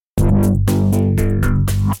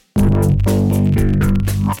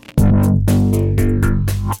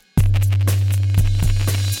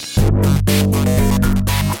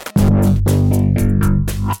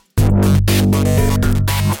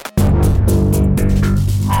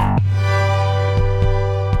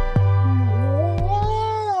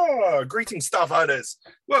Greetings, Starfighters.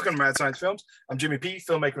 Welcome to Mad Science Films. I'm Jimmy P,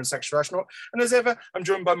 filmmaker and sexual astronaut. And as ever, I'm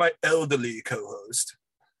joined by my elderly co-host,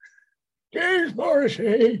 James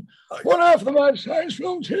Morrissey, one half of the Mad Science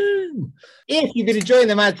Film team. If you've been enjoying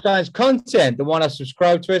the Mad Science content, then why not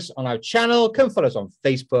subscribe to us on our channel? Come follow us on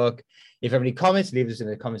Facebook. If you have any comments, leave us in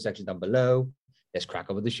the comment section down below. Let's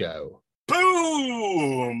crack on with the show.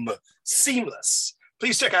 Boom! Seamless.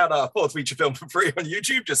 Please check out our fourth feature film for free on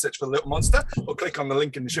YouTube. Just search for Little Monster or click on the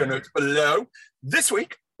link in the show notes below. This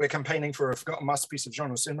week, we're campaigning for a forgotten masterpiece of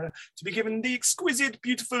genre cinema to be given the exquisite,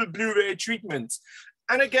 beautiful Blu-ray treatment.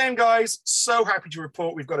 And again, guys, so happy to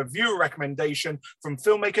report we've got a viewer recommendation from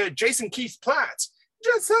filmmaker Jason Keith Platt.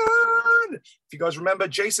 Jason! If you guys remember,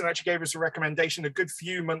 Jason actually gave us a recommendation a good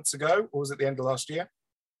few months ago, or was it the end of last year?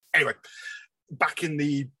 Anyway, back in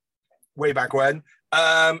the way back when.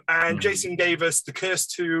 And Jason gave us The Curse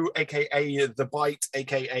 2, aka The Bite,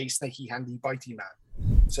 aka Snaky Handy Bitey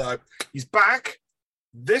Man. So he's back.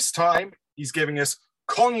 This time he's giving us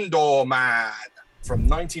Condor Man from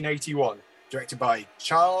 1981, directed by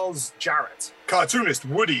Charles Jarrett. Cartoonist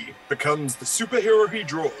Woody becomes the superhero he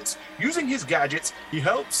draws. Using his gadgets, he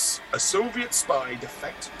helps a Soviet spy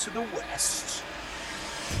defect to the West.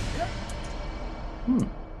 Yeah.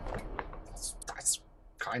 That's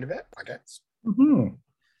kind of it, I guess. Mm-hmm.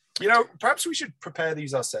 You know, perhaps we should prepare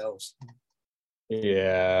these ourselves.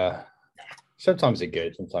 Yeah. Sometimes they're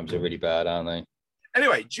good, sometimes they're really bad, aren't they?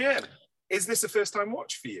 Anyway, Jim, is this a first-time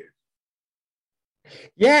watch for you?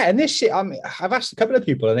 Yeah, and this shit, I've asked a couple of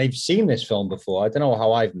people and they've seen this film before. I don't know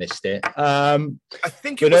how I've missed it. I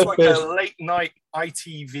think it was like a late-night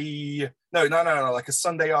ITV... No, like a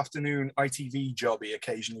Sunday afternoon ITV jobby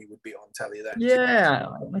occasionally would be on telly then. Yeah,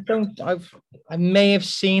 I may have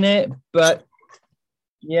seen it, but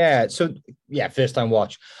yeah, so yeah, first time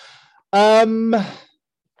watch. I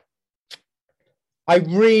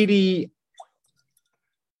really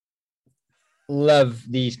love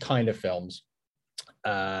these kind of films.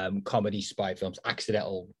 Comedy spy films,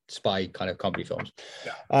 accidental spy kind of comedy films.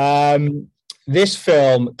 Yeah. This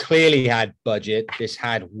film clearly had budget. This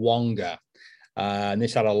had Wonga, and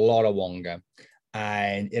this had a lot of Wonga,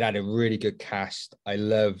 and it had a really good cast. I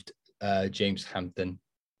loved James Hampton,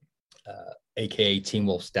 aka Teen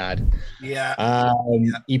Wolf's dad. Yeah.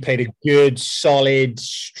 He played a good, solid,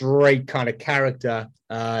 straight kind of character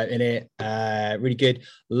in it. Really good.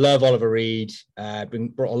 Love Oliver Reed.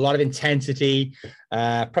 Brought a lot of intensity.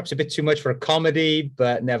 Perhaps a bit too much for a comedy,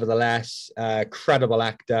 but nevertheless, credible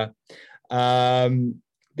actor.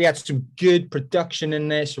 They had some good production in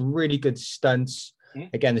there, some really good stunts.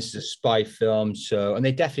 Again, this is a spy film, and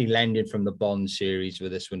they definitely lended from the Bond series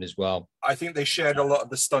with this one as well. I think they shared a lot of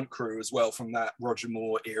the stunt crew as well from that Roger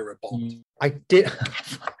Moore era Bond. I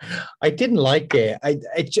didn't like it.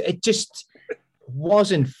 It just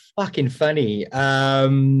wasn't fucking funny. I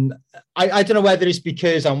don't know whether it's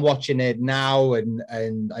because I'm watching it now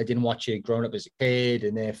and I didn't watch it growing up as a kid,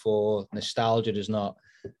 and therefore nostalgia does not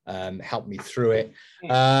help me through it.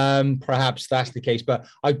 Perhaps that's the case, but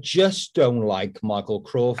I just don't like Michael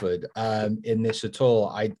Crawford in this at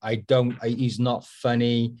all. He's not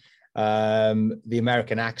funny. The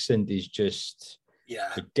American accent is just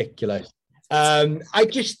ridiculous. I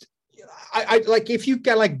like, if you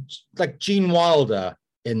get like Gene Wilder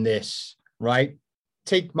in this, right?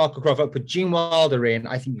 Take Michael Crawford, put Gene Wilder in,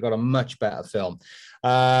 I think you've got a much better film.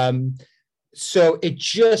 So it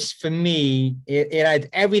just, for me, it had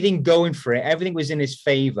everything going for it. Everything was in his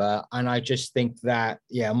favor. And I just think that,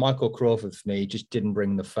 Michael Crawford for me just didn't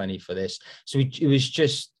bring the funny for this. So it was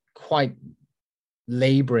just quite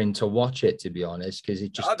laboring to watch it, to be honest, because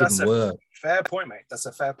it just didn't work. Fair point, mate. That's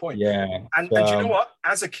a fair point. Yeah. And you know what?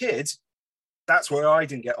 As a kid, that's where I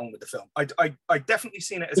didn't get on with the film. I definitely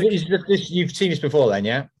seen it as a kid. You've seen this before then,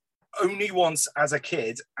 yeah? Only once as a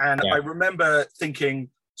kid. And I remember thinking,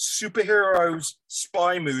 superheroes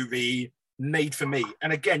spy movie made for me.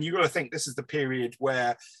 And again, you got to think this is the period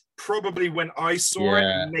where probably when I saw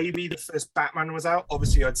it, maybe the first Batman was out.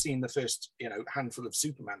 Obviously, I'd seen the first handful of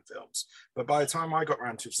Superman films, but by the time I got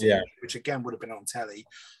around to seeing it, which again would have been on telly,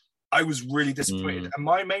 I was really disappointed. And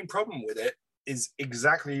my main problem with it is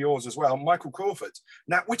exactly yours as well, Michael Crawford.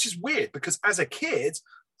 Now, which is weird because as a kid,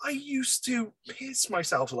 I used to piss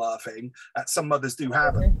myself laughing at Some Mothers Do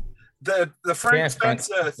Have It. The Frank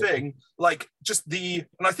Spencer thing, like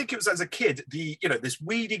and I think it was as a kid, this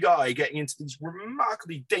weedy guy getting into these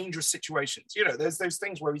remarkably dangerous situations. There's those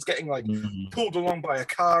things where he's getting like pulled along by a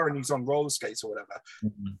car and he's on roller skates or whatever.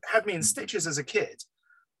 Had me in stitches as a kid.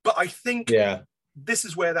 But I think this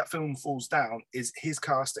is where that film falls down, is his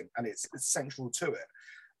casting, and it's central to it.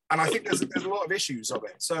 And I think there's a lot of issues of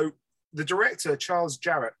it. So the director, Charles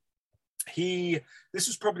Jarrett, this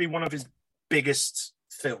was probably one of his biggest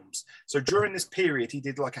films. So during this period, he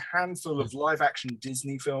did like a handful of live action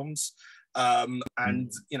Disney films.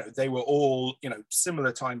 And, you know, they were all, you know,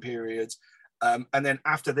 similar time periods. And then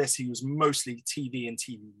after this, he was mostly TV and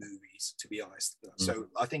TV movies, to be honest. So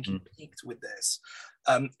I think he peaked with this.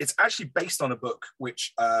 It's actually based on a book,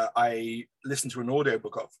 which I listened to an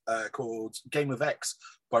audiobook of called Game of X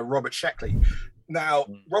by Robert Sheckley. Now,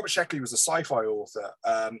 Robert Sheckley was a sci-fi author,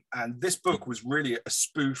 and this book was really a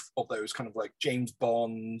spoof of those kind of like James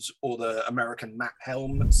Bond or the American Matt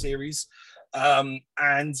Helm series.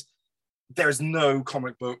 And there's no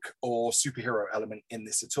comic book or superhero element in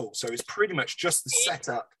this at all. So it's pretty much just the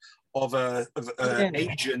setup of an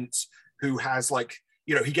agent who has like,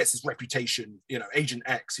 you know, he gets this reputation, you know, Agent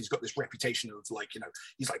X, he's got this reputation of like, you know,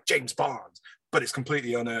 he's like James Bond, but it's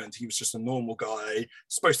completely unearned. He was just a normal guy,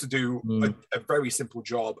 supposed to do a very simple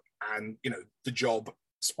job. And, you know, the job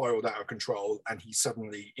spiraled out of control and he's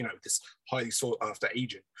suddenly, you know, this highly sought after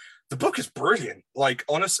agent. The book is brilliant. Like,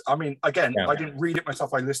 honest, I mean, again, I didn't read it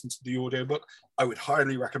myself. I listened to the audiobook. I would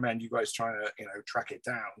highly recommend you guys trying to, you know, track it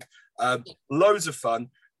down. Loads of fun.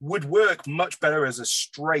 Would work much better as a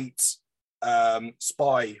straight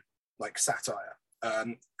spy like satire.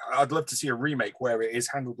 I'd love to see a remake where it is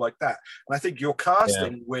handled like that. And I think your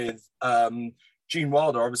casting with Gene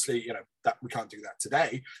Wilder, obviously, you know, that we can't do that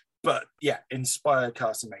today. But yeah, inspired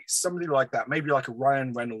casting, mate. Somebody like that, maybe like a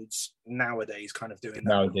Ryan Reynolds nowadays, kind of doing that.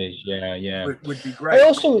 Nowadays, yeah, would be great.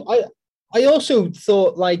 I also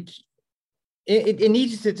thought like it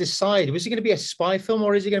needed to decide: was it going to be a spy film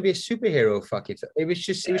or is it going to be a superhero? Fuck it! It was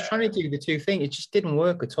just it was trying to do the two things. It just didn't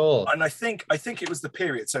work at all. And I think it was the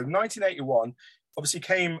period. So 1981 obviously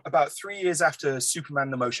came about 3 years after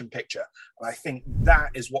Superman the Motion Picture, and I think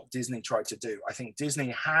that is what Disney tried to do. I think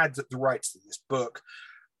Disney had the rights to this book.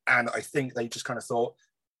 And I think they just kind of thought,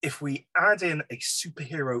 if we add in a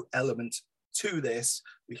superhero element to this,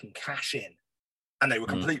 we can cash in. And they were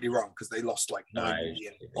completely wrong because they lost like $9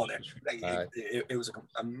 million on it. It was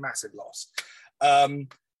a massive loss. I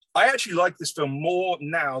actually like this film more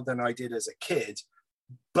now than I did as a kid,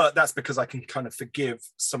 but that's because I can kind of forgive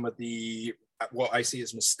some of the what I see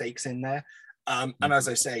as mistakes in there. And as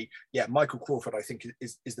I say, yeah, Michael Crawford, I think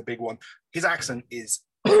is the big one. His accent is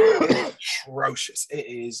atrocious. It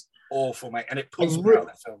is awful, mate, and it pulls me out of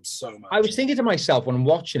the film so much. I was thinking to myself when I'm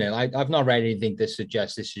watching it, I've not read anything that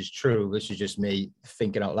suggests this is true. This is just me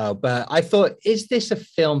thinking out loud. But I thought, is this a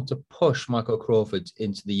film to push Michael Crawford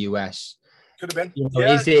into the US? Could have been. You know,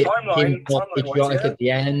 is it patriotic at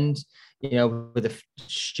the end? You know, with a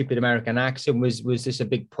stupid American accent, was this a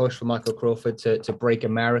big push for Michael Crawford to break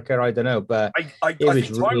America? I don't know, but I think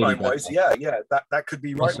timeline-wise, that could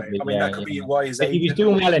be right, mate. I mean, that could be why he was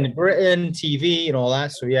doing well in Britain, TV, and all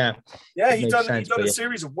that. So yeah, he's done a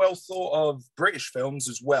series of well thought of British films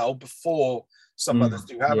as well before Some Others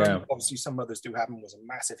Do Have Them. Obviously, Some Others Do Have Them was a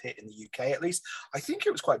massive hit in the UK, at least. I think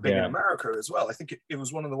it was quite big in America as well. I think it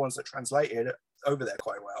was one of the ones that translated over there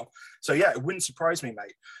quite well. So yeah, it wouldn't surprise me,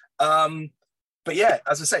 mate. But yeah,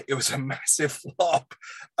 as I say, it was a massive flop.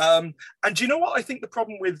 And do you know what I think the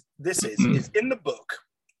problem with this is in the book,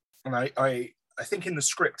 and I think in the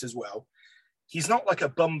script as well, he's not like a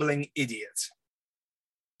bumbling idiot.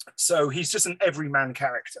 So he's just an everyman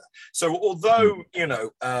character. So although,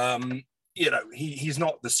 he's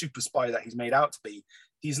not the super spy that he's made out to be,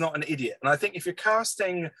 he's not an idiot. And I think if you're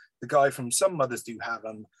casting the guy from Some Mothers Do Have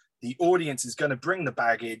Them, the audience is going to bring the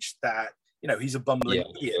baggage that, you know, he's a bumbling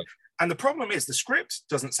idiot. And the problem is the script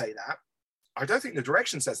doesn't say that. I don't think the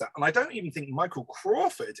direction says that. And I don't even think Michael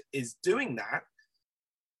Crawford is doing that,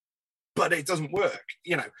 but it doesn't work.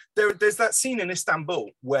 You know, there's that scene in Istanbul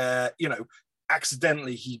where, you know,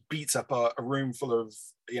 accidentally he beats up a room full of,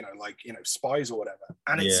 spies or whatever.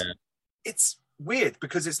 And it's weird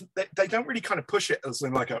because they don't really kind of push it as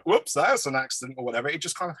in like whoops, that's an accident or whatever. It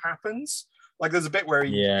just kind of happens. Like there's a bit where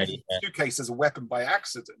he suitcases a weapon by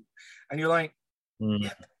accident, and you're like,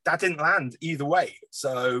 that didn't land either way.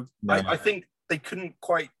 So I think they couldn't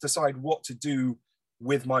quite decide what to do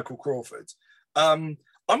with Michael Crawford. I'm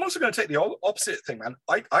also going to take the opposite thing, man.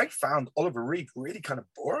 I found Oliver Reed really kind of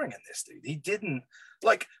boring in this, dude. He didn't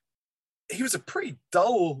he was a pretty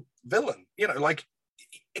dull villain, you know, like,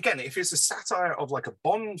 again, if it's a satire of like a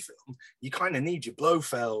Bond film, you kind of need your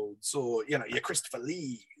Blofelds or, you know, your Christopher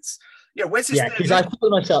Lees. Yeah, where's his? Yeah, because I thought to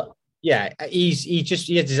myself, he didn't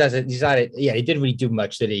really do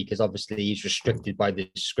much, did he? Because obviously he's restricted by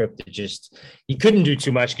the script. He couldn't do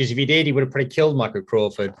too much because if he did, he would have probably killed Michael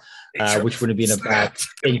Crawford, which would have been a bad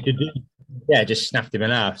thing to do. yeah, just snapped him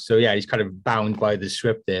in half. So yeah, he's kind of bound by the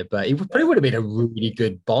script there. But he probably would have been a really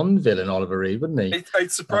good Bond villain, Oliver Reed, wouldn't he?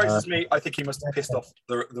 It surprises me. I think he must have pissed off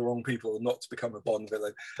the wrong people not to become a Bond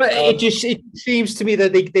villain. But it seems to me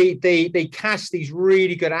that they cast these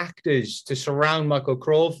really good actors to surround Michael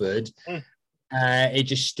Crawford. It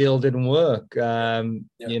just still didn't work.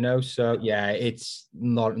 You know, so yeah, it's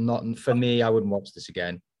not for me. I wouldn't watch this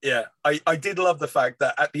again. Yeah, I did love the fact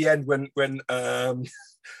that at the end when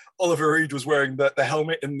Oliver Reed was wearing the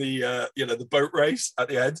helmet in the the boat race at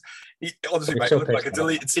the end. He honestly made it look like a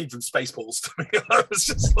deleted scene from Spaceballs to me. I was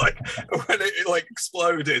just like, when it like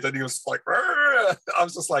exploded and he was like, I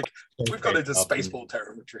was just like, we've got into Spaceball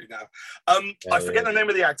territory now. I forget the name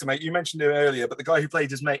of the actor, mate. You mentioned it earlier, but the guy who played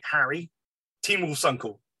his mate Harry, Teen Wolf's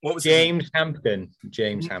uncle. What was James Hampton?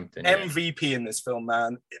 James Hampton. MVP in this film,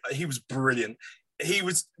 man. He was brilliant. He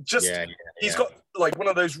was just, he's got like one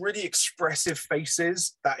of those really expressive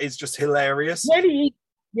faces that is just hilarious. He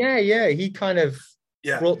kind of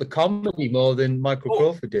brought the comedy more than Michael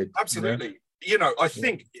Crawford did. Absolutely. I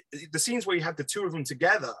think the scenes where you had the two of them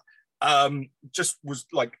together just was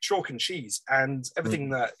like chalk and cheese, and everything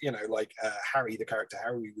that Harry, the character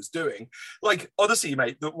Harry, was doing. Like, honestly,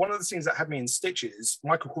 mate, one of the scenes that had me in stitches,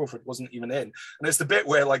 Michael Crawford wasn't even in, and it's the bit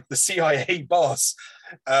where like the CIA boss,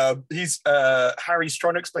 Harry's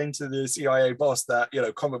trying to explain to the CIA boss that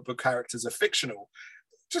comic book characters are fictional.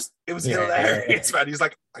 It was hilarious, man. He's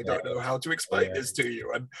like, I don't know how to explain this to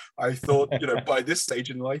you. And I thought, by this stage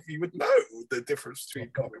in life, you would know the difference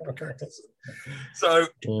between comic book characters. So,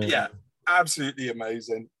 absolutely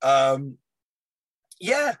amazing.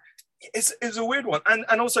 It's a weird one.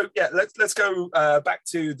 And also, let's go back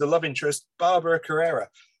to the love interest, Barbara Carrera.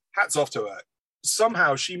 Hats off to her.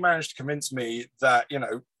 Somehow she managed to convince me that,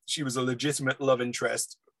 she was a legitimate love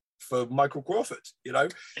interest for Michael Crawford,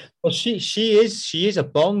 Well, she is a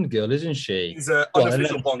Bond girl, isn't she? She's an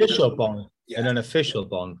unofficial Bond girl. An unofficial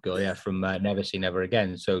Bond girl, from Never Say Never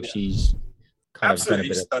Again. So she's kind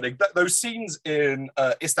absolutely stunning. Those scenes in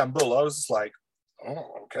Istanbul, I was just like,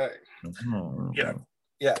 oh, okay,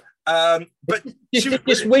 but she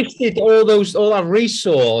just wasted all that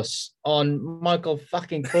resource on Michael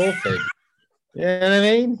fucking Crawford. You know what I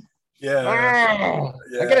mean? I'm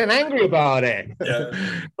getting angry about it.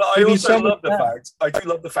 But I also love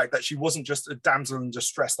the fact that she wasn't just a damsel in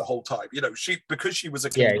distress the whole time. Because she was a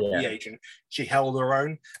KGB agent, she held her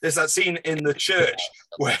own. There's that scene in the church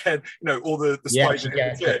where all the spies are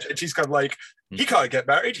in the church, and she's kind of like, he can't get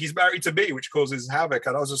married. He's married to me, which causes havoc.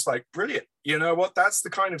 And I was just like, brilliant. You know what? That's the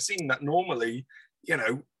kind of scene that normally,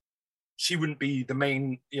 she wouldn't be the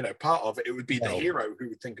main, part of it. It would be the hero who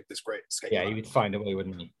would think of this great escape. Yeah, he would find a way,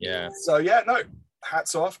 wouldn't he? Yeah. So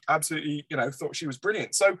hats off. Absolutely, thought she was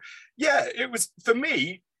brilliant. So it was, for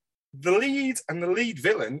me, the lead and the lead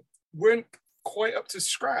villain weren't quite up to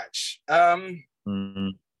scratch. I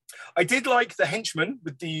did like the henchman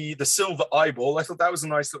with the silver eyeball. I thought that was a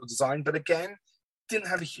nice little design, but again, didn't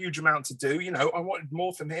have a huge amount to do. I wanted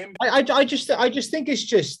more from him. I just think it's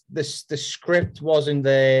just the script wasn't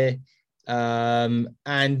there.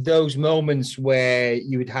 And those moments where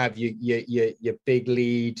you would have your big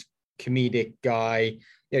lead comedic guy,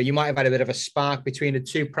 you might have had a bit of a spark between the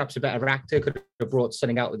two. Perhaps a better actor could have brought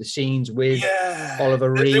something out with the scenes with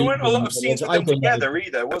Oliver Reed. There weren't a lot of scenes with them together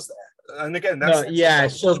either, was there? And again, that's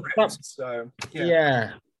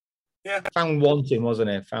Found Wanting, wasn't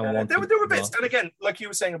it? Wanting. There were bits, and again, like you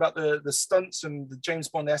were saying about the stunts and the James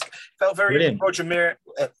Bond-esque, felt very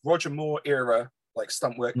Roger Moore era. Like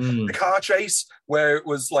stunt work, the car chase where it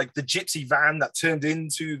was like the gypsy van that turned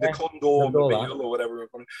into the Condor mobile or whatever,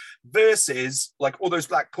 versus like all those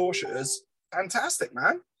black Porsches. Fantastic,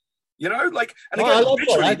 man. And again,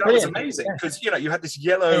 visually that was amazing because you had this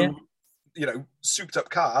yellow, souped up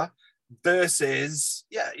car versus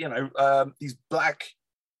these black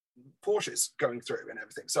Porsches going through and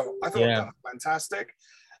everything. So I thought that was fantastic.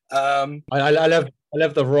 I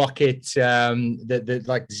love the rocket, the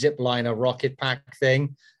like zip liner rocket pack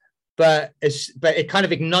thing, but it kind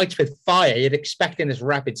of ignites with fire. You'd expect in this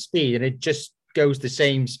rapid speed, and it just goes the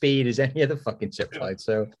same speed as any other fucking zip line.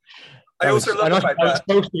 So I also love the fact that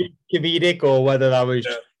supposed to be comedic, or whether that was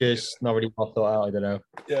just not really well thought out. I don't know.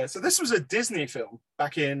 Yeah, so this was a Disney film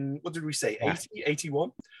back in, what did we say, 80,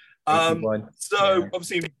 81?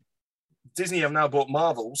 Obviously Disney have now bought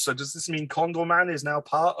Marvel, so does this mean Condor Man is now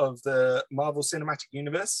part of the Marvel Cinematic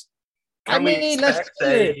Universe? Can we expect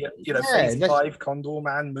a Phase 5 Condor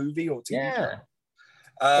Man movie or TV show?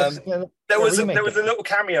 There was a little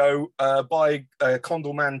cameo by a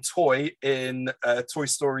Condor Man toy in a Toy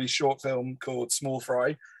Story short film called Small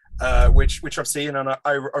Fry, which I've seen, and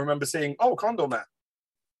I remember seeing, Condor Man.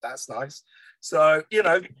 That's nice. So,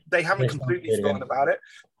 they haven't completely forgotten about it.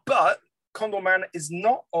 But Condor Man is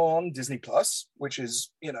not on Disney Plus, which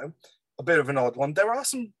is, a bit of an odd one. There are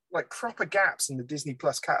some like proper gaps in the Disney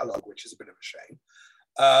Plus catalog, which is a bit of a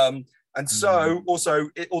shame. And so also,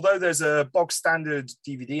 although there's a bog standard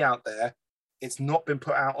DVD out there, it's not been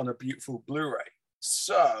put out on a beautiful Blu-ray.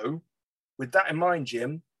 So with that in mind,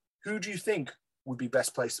 Jim, who do you think would be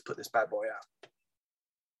best placed to put this bad boy out?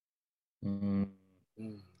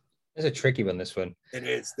 It's a tricky one, this one. It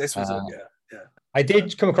is. This was yeah. I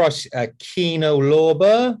did come across Kino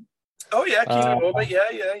Lorber. Oh yeah, Kino Lorber.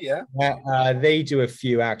 Yeah. They do a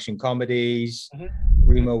few action comedies.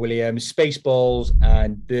 Remo Williams, Spaceballs,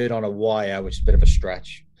 and Bird on a Wire, which is a bit of a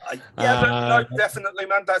stretch. No, definitely,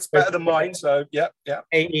 man. That's better than mine. So yeah.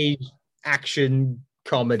 80s action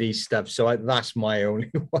comedy stuff. So that's my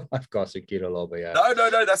only one I've got. So Kino Lorber, yeah.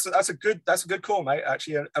 No. That's a good call, mate.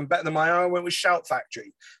 Actually, and better than mine. I went with Shout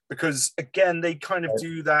Factory because again, they kind of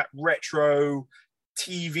do that retro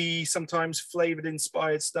TV, sometimes flavored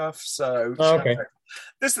inspired stuff. So okay.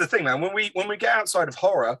 This is the thing, man. When we get outside of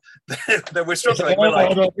horror, then we're struggling. We're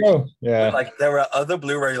like, there are other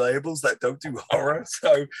Blu-ray labels that don't do horror.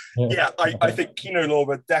 So I think Kino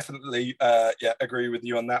Lorber definitely agree with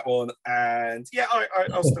you on that one. And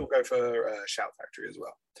I'll still go for Shout Factory as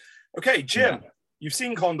well. Okay, Jim, you've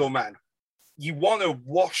seen Condor Man. You want to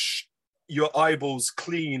wash your eyeballs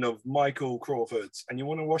clean of Michael Crawford, and you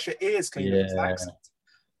want to wash your ears clean of his accent.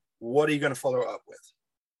 What are you going to follow it up with?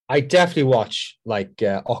 I definitely watch like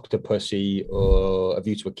Octopussy or A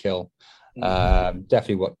View to a Kill.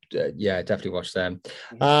 Definitely watch them.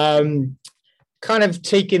 Kind of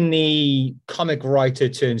taking the comic writer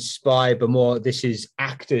turned spy, but more this is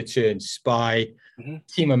actor turned spy.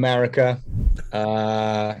 Team America.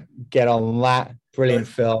 Get on that. Brilliant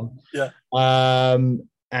film. Yeah.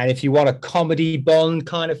 And if you want a comedy Bond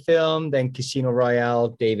kind of film, then Casino Royale,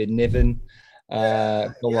 David Niven.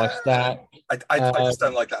 Go watch that. I just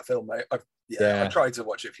don't like that film, mate. I tried to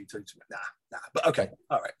watch it a few times. Nah. But okay,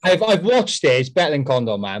 all right. I've watched it. It's better than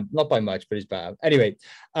Condor Man, not by much, but it's better. Anyway,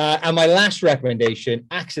 and my last recommendation: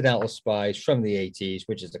 Accidental Spies from the '80s,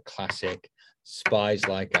 which is a classic. Spies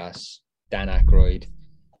Like Us, Dan Aykroyd.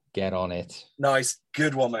 Get on it. Nice,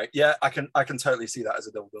 good one, mate. Yeah, I can totally see that as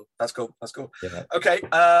a double bill. That's cool. Yeah. Okay.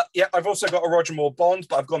 I've also got a Roger Moore Bond,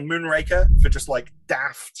 but I've gone Moonraker for just like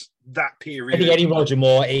daft that period. I think any Roger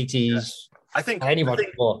Moore 80s. Yeah. I think Roger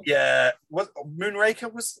Moore. Yeah.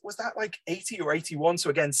 Moonraker was that like 80 or 81? So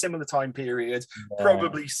again, similar time period,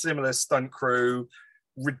 probably similar stunt crew,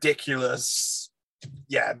 ridiculous.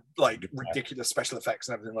 Yeah, like ridiculous special effects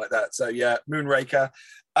and everything like that. So yeah, Moonraker,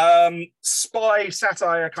 spy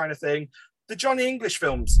satire kind of thing. The Johnny English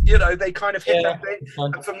films, they kind of hit that thing.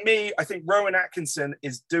 And for me, I think Rowan Atkinson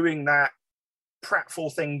is doing that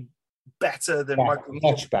pratfall thing better than Michael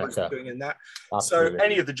much better doing in that. Absolutely. So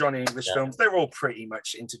any of the Johnny English films, they're all pretty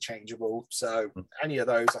much interchangeable. So any of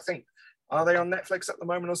those, I think, are they on Netflix at the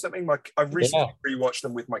moment or something? I've recently rewatched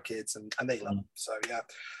them with my kids and they love them. So yeah.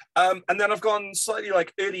 And then I've gone slightly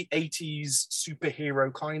like early 80s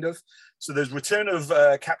superhero kind of. So there's Return of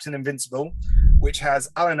Captain Invincible, which has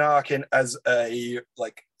Alan Arkin as a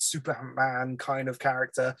like Superman kind of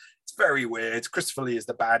character. It's very weird. Christopher Lee is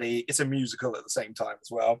the baddie. It's a musical at the same time as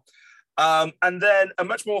well. And then a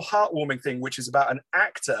much more heartwarming thing, which is about an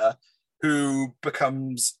actor who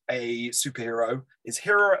becomes a superhero, is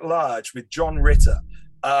Hero at Large with John Ritter.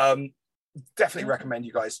 Definitely recommend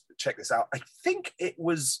you guys check this out. I think it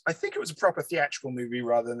was a proper theatrical movie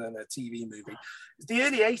rather than a TV movie. It's the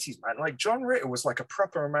early 80s, man. Like John Ritter was like a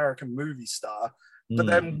proper American movie star, but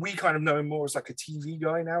then we kind of know him more as like a TV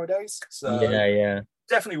guy nowadays. So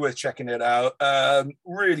definitely worth checking it out.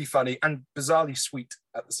 Really funny and bizarrely sweet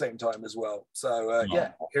at the same time as well. So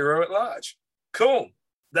Hero at Large. Cool.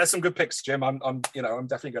 There's some good picks, Jim. I'm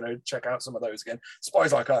definitely going to check out some of those again.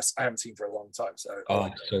 Spies Like Us, I haven't seen for a long time. So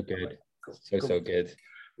so good. Cool. So good.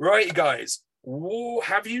 Right, guys.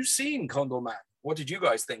 Have you seen Condor Man? What did you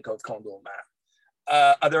guys think of Condor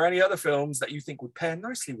Man? Are there any other films that you think would pair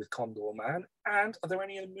nicely with Condor Man? And are there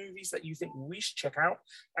any other movies that you think we should check out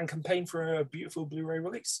and campaign for a beautiful Blu-ray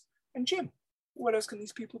release? And Jim, what else can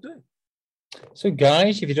these people do? So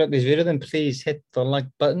guys, if you enjoyed this video, then please hit the like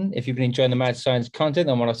button. If you've been enjoying the Mad Science content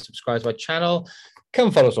and want to subscribe to our channel,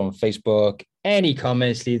 come follow us on Facebook. Any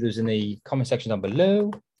comments, leave those in the comment section down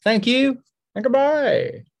below. Thank you and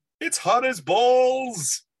goodbye. It's hot as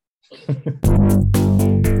balls.